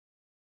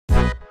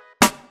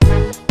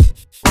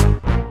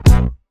Alright,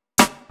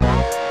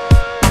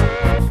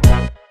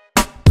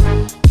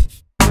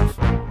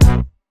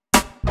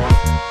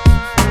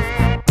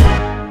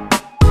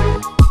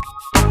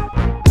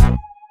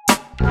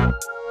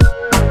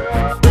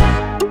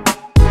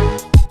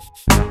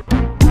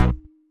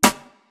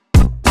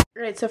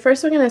 so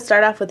first we're going to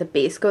start off with a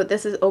base coat.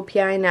 This is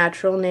OPI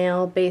Natural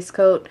Nail Base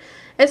Coat.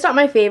 It's not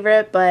my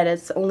favorite, but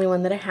it's the only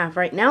one that I have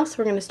right now, so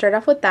we're going to start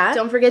off with that.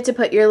 Don't forget to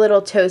put your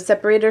little toe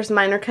separators.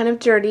 Mine are kind of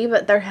dirty,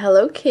 but they're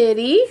Hello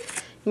Kitty.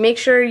 Make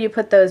sure you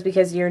put those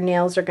because your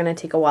nails are going to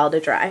take a while to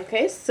dry.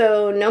 Okay,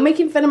 so no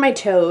making fun of my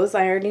toes.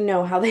 I already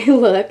know how they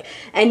look.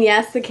 And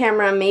yes, the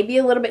camera may be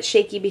a little bit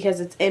shaky because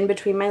it's in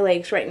between my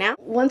legs right now.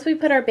 Once we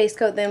put our base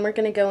coat, then we're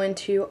going to go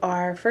into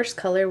our first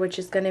color, which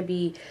is going to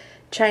be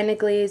China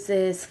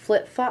Glaze's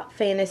Flip Flop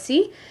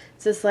Fantasy.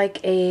 This is like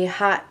a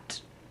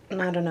hot,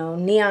 I don't know,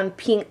 neon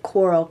pink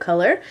coral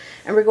color.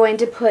 And we're going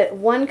to put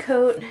one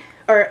coat,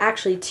 or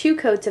actually 2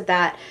 coats of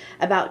that,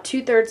 about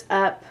 2/3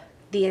 up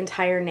the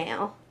entire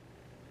nail.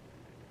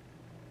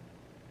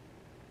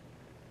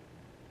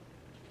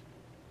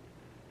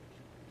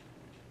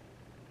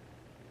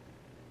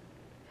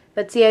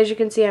 But see, as you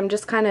can see, I'm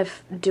just kind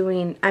of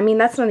doing, I mean,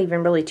 that's not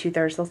even really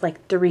 2/3, that's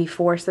like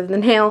 3/4 of the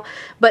nail.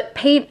 But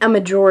paint a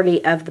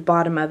majority of the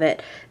bottom of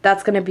it.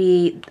 That's going to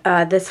be,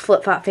 this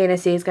Flip Flop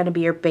Fantasy is going to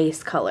be your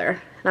base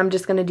color. And I'm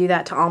just going to do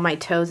that to all my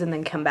toes and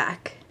then come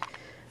back.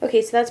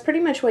 Okay, so that's pretty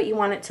much what you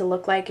want it to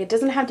look like. It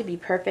doesn't have to be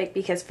perfect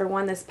because for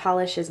one, this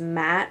polish is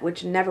matte,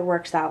 which never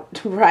works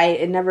out right.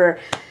 It never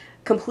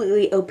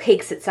completely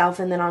opaques itself,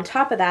 and then on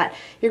top of that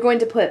you're going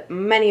to put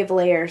many of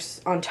layers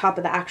on top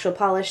of the actual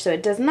polish, so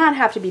it does not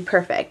have to be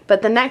perfect.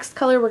 But the next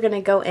color we're going to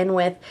go in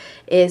with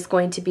is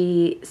going to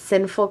be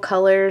Sinful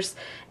colors,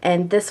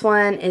 and this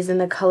one is in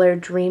the color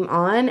Dream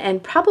On,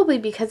 and probably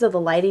because of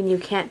the lighting you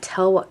can't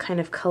tell what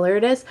kind of color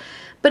it is,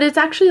 but it's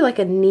actually like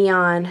a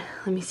neon,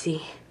 let me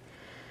see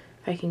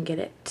if I can get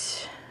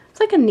it. It's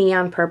like a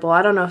neon purple.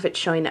 I don't know if it's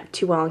showing up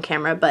too well on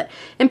camera, but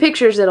in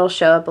pictures it'll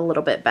show up a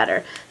little bit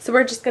better. So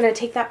we're just going to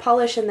take that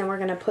polish and then we're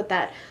going to put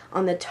that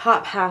on the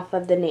top half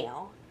of the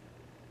nail.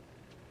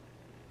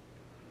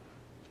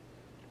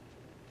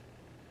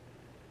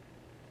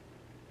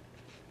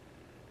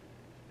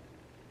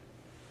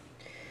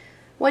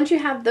 Once you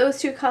have those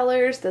 2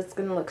 colors, that's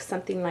going to look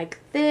something like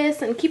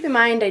this. And keep in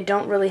mind, I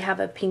don't really have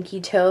a pinky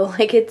toe.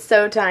 Like, it's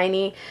so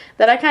tiny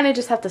that I kind of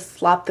just have to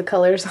slop the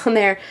colors on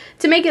there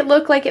to make it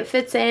look like it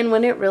fits in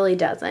when it really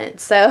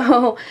doesn't.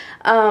 So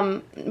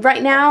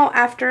right now,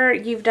 after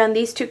you've done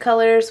these 2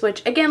 colors,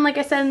 which again, like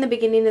I said in the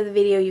beginning of the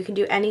video, you can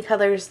do any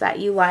colors that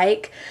you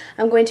like.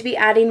 I'm going to be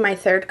adding my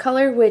 3rd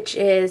color, which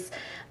is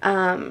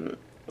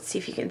let's see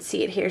if you can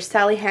see it here,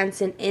 Sally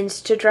Hansen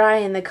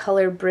InstaDry in the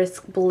color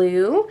Brisk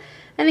Blue.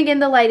 And again,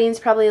 the lighting's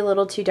probably a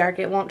little too dark.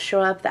 It won't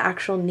show up the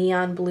actual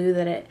neon blue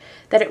that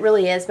it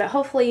really is, but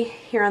hopefully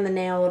here on the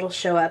nail it'll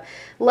show up.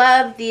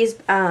 Love these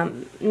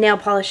nail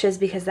polishes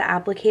because the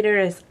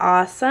applicator is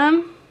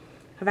awesome.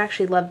 I've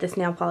actually loved this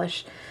nail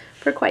polish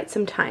for quite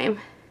some time.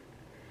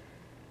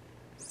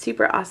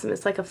 Super awesome.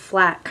 It's like a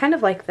flat, kind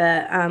of like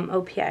the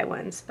OPI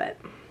ones. But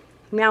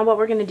now what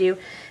we're going to do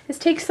is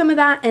take some of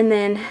that and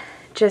then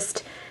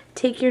just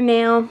take your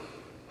nail,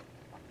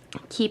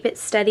 keep it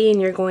steady,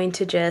 and you're going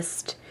to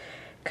just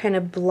kind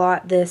of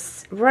blot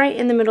this right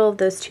in the middle of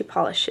those 2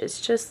 polishes,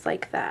 just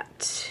like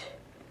that.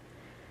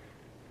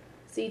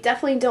 So you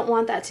definitely don't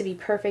want that to be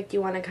perfect.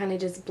 You want to kind of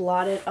just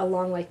blot it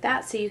along like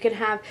that so you can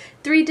have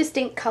 3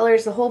 distinct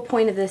colors. The whole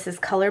point of this is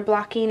color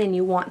blocking, and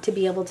you want to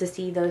be able to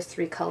see those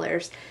 3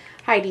 colors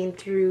hiding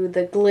through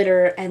the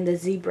glitter and the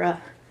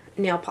zebra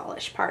nail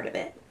polish part of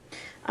it.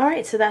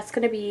 Alright, so that's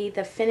going to be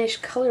the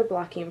finished color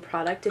blocking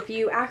product. If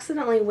you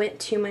accidentally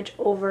went too much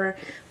over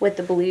with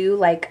the blue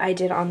like I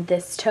did on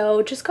this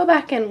toe, just go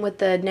back in with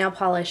the nail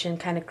polish and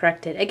kind of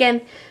correct it.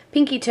 Again,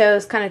 pinky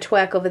toes kind of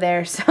twack over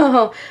there,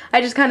 so I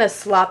just kind of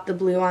slopped the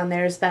blue on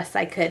there as best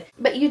I could.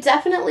 But you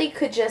definitely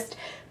could just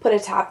put a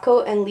top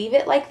coat and leave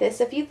it like this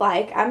if you'd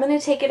like. I'm going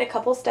to take it a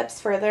couple steps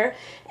further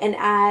and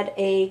add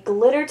a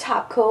glitter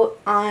top coat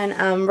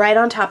on right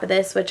on top of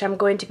this, which I'm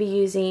going to be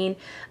using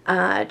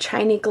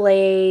China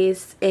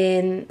Glaze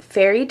in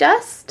Fairy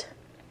Dust.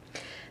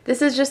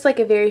 This is just like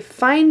a very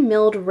fine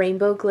milled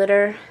rainbow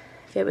glitter.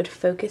 If it would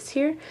focus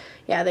here.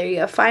 Yeah, there you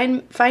go.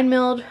 Fine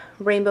milled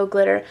rainbow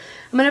glitter.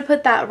 I'm going to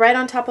put that right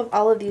on top of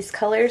all of these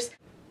colors.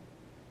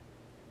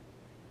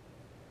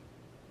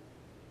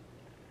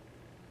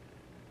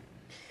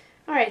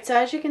 Alright, so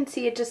as you can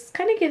see, it just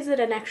kind of gives it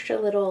an extra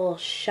little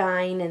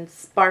shine and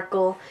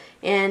sparkle.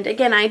 And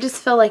again, I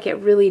just feel like it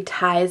really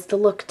ties the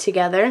look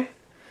together.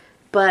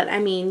 But I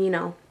mean, you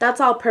know,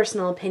 that's all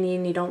personal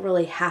opinion. You don't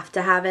really have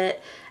to have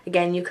it.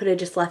 Again, you could have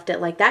just left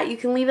it like that. You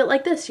can leave it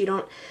like this. You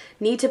don't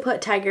need to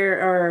put tiger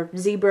or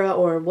zebra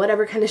or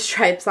whatever kind of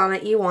stripes on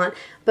it you want.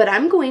 But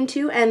I'm going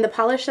to, and the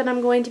polish that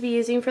I'm going to be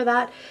using for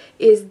that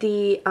is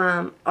the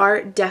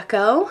Art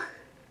Deco.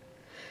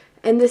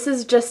 And this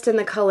is just in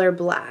the color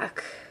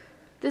black.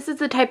 This is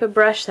the type of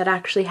brush that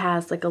actually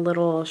has like a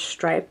little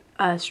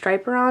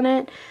striper on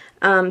it.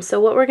 So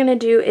what we're going to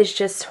do is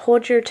just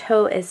hold your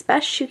toe as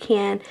best you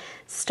can.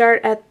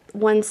 Start at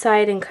one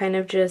side and kind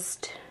of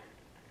just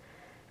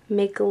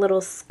make a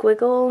little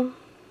squiggle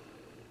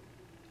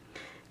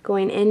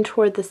going in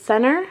toward the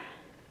center.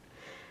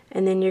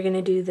 And then you're going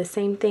to do the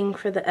same thing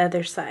for the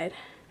other side.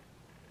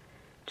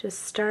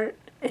 Just start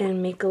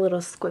and make a little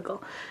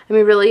squiggle. I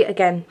mean, really,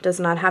 again, does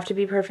not have to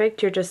be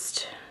perfect. You're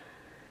just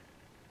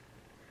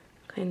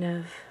kind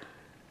of...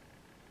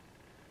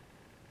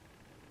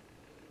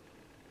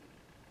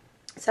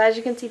 So as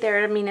you can see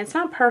there, I mean, it's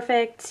not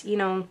perfect, you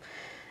know,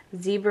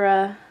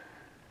 zebra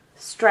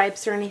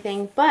stripes or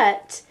anything,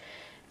 but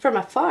from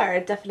afar,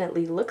 it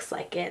definitely looks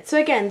like it. So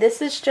again, this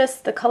is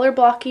just the color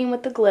blocking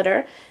with the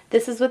glitter.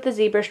 This is with the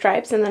zebra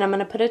stripes, and then I'm going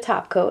to put a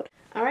top coat.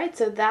 Alright,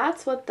 so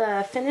that's what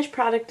the finished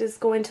product is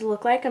going to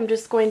look like. I'm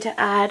just going to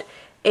add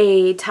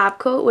a top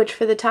coat, which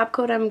for the top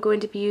coat, I'm going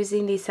to be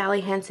using the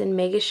Sally Hansen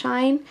Mega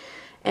Shine.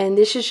 And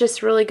this is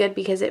just really good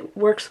because it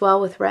works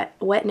well with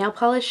wet nail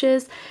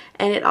polishes,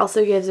 and it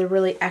also gives a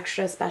really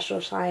extra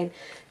special shine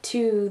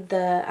to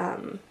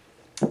the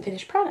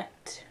finished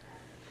product.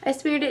 I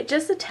smeared it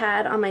just a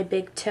tad on my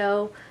big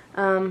toe.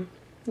 You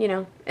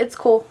know, it's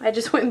cool. I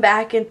just went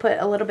back and put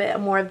a little bit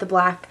more of the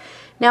black.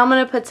 Now I'm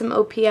going to put some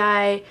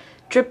OPI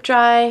Drip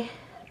Dry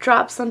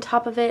Drops on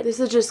top of it.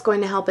 This is just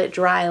going to help it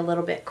dry a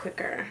little bit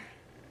quicker.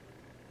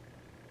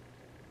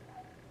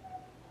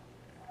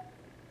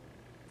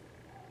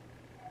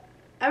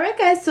 Alright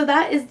guys, so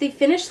that is the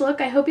finished look.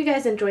 I hope you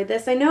guys enjoyed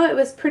this. I know it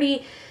was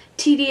pretty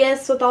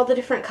tedious with all the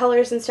different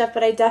colors and stuff,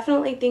 but I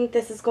definitely think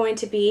this is going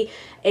to be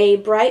a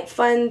bright,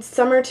 fun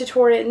summer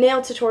tutorial,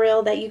 nail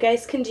tutorial that you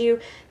guys can do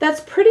that's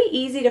pretty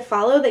easy to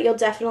follow, that you'll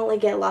definitely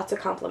get lots of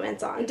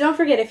compliments on. And don't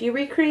forget, if you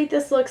recreate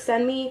this look,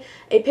 send me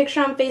a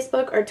picture on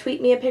Facebook or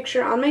tweet me a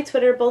picture on my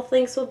Twitter. Both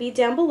links will be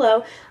down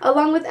below.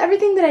 Along with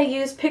everything that I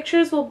use,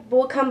 pictures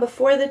will come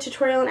before the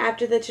tutorial and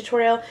after the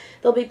tutorial.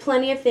 There'll be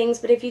plenty of things,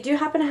 but if you do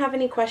happen to have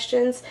any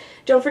questions,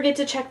 don't forget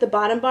to check the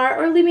bottom bar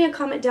or leave me a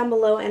comment down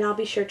below and I'll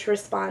be sure to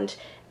respond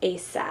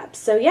ASAP.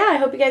 So yeah, I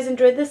hope you guys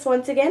enjoyed this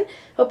once again.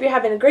 Hope you're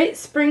having a great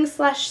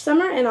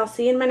spring/summer, and I'll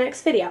see you in my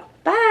next video.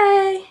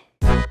 Bye!